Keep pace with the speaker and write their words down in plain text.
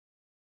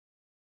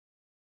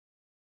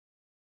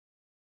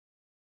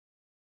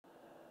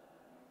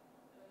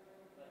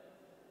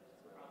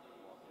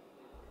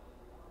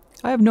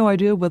I have no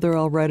idea whether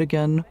I'll write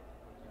again.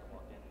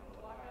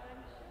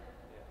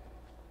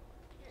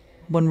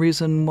 One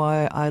reason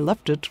why I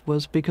left it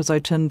was because I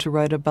tend to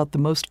write about the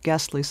most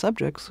ghastly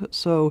subjects,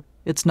 so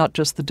it's not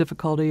just the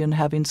difficulty in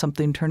having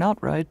something turn out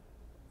right,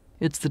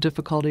 it's the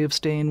difficulty of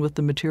staying with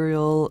the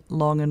material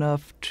long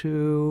enough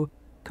to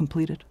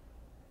complete it.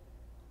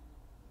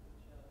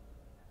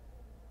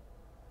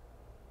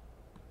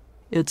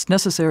 It's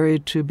necessary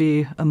to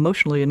be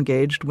emotionally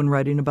engaged when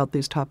writing about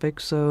these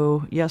topics,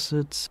 so yes,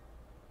 it's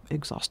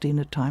exhausting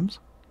at times.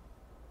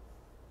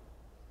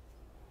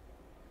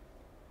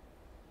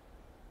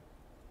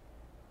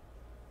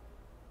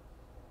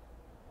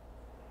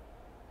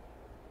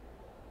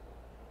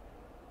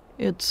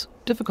 It's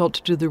difficult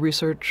to do the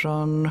research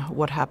on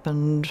what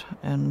happened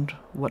and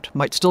what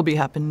might still be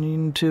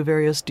happening to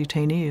various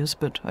detainees,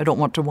 but I don't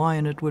want to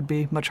whine. It would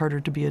be much harder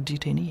to be a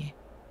detainee.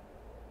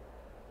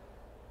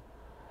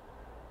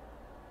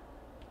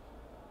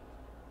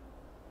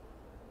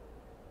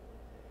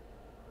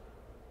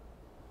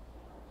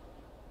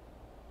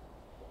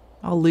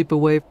 I'll leap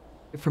away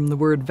from the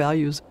word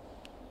values.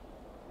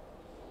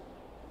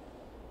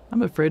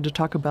 I'm afraid to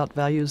talk about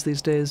values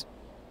these days.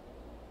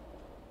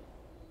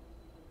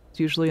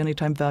 Usually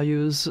anytime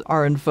values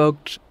are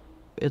invoked,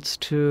 it's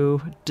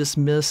to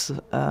dismiss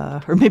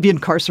or maybe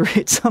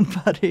incarcerate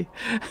somebody.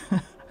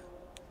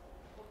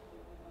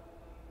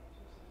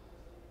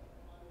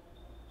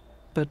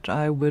 But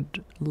I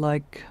would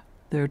like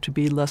there to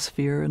be less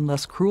fear and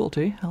less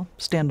cruelty. I'll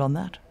stand on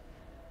that.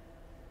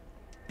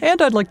 And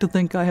I'd like to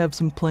think I have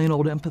some plain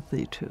old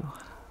empathy, too.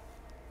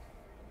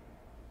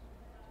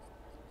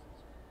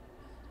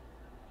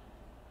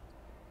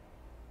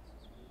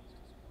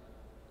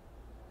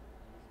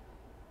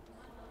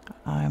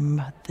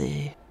 I'm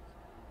the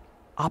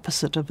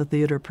opposite of a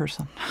theater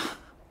person.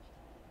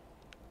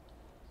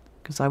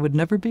 Because I would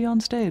never be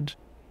on stage.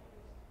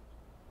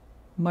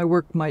 My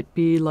work might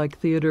be like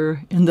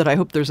theater in that I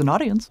hope there's an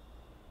audience.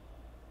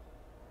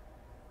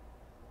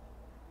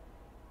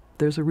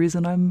 There's a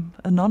reason I'm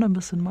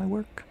anonymous in my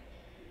work.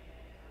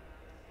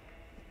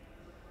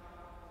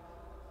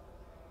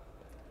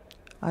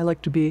 I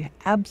like to be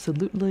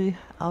absolutely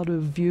out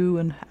of view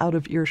and out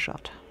of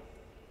earshot.